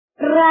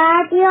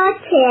Radio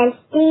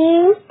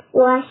Cheltín,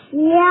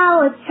 Guasía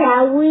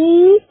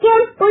Ochawi,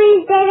 tiempo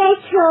y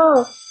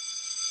derecho.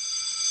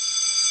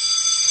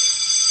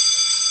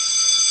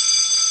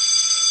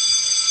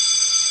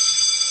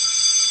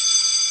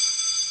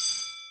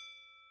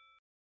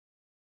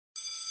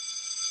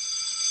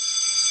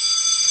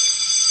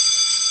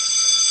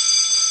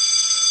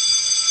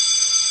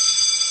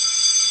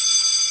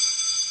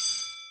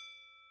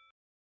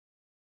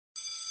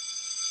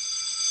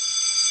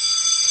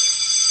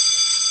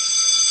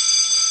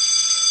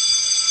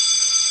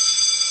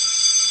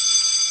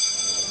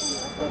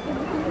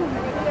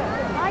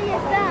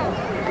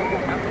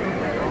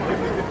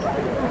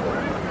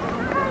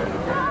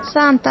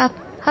 Santa,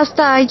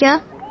 hasta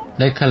allá.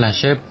 Leka la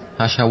shep,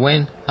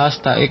 hashawen,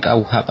 hasta ek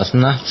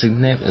auhapasna,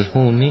 sidneb el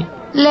huni.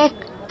 Lek,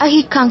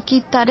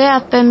 ahikanki tarea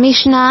pe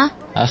mishna.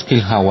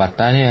 Askil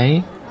hawatare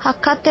ahí.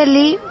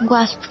 Hakateli,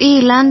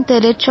 guaspilan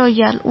derecho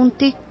yal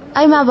untik.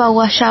 Aima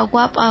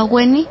bawashawap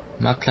aweni.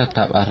 Makla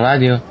taba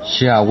radio,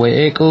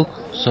 shiawe ekuk,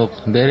 sok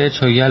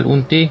derecho yal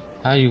unti,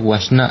 ay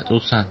washna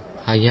tusan.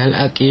 Hayal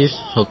akis,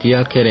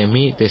 sokial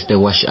keremi desde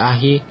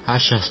washahi,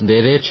 hashas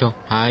derecho,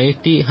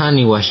 haiti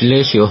hani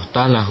washleshi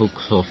ohtala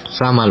huksof,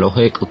 sama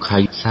lohek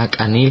ukhay sak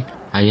anil,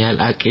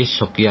 hayal akis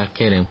sokial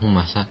kerem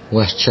humasa,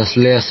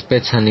 washchasleas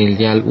petsanil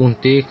yal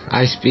untik,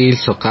 aispil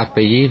sok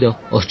apellido,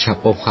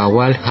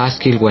 ochapojawal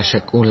haskil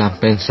washakulan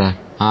pensar.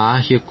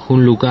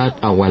 Kun lugar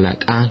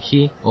awalak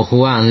anji,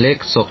 ojuan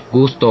lek sok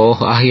gusto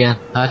ahyan.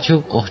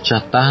 Achuk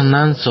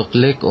ochatanan sok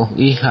lek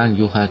ihan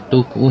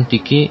yuhatuk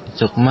untiki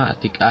sok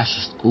matik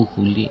ashas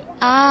kuhuli.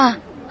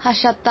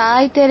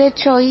 Hashatay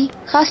derechoi,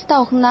 hasta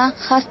ohna,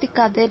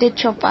 hastika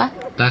derechopa.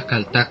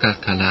 Takal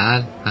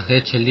kalaal,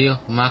 ahechelio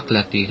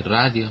maklati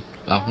radio,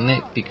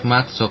 ahne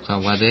tikmak sok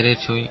awa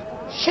derechoi.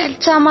 Shel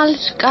tamal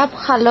skap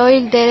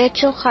haloil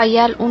derecho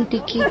hayal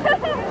untiki.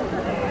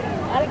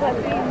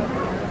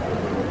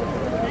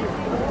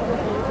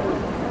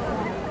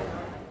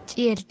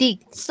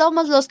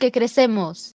 Somos los que crecemos.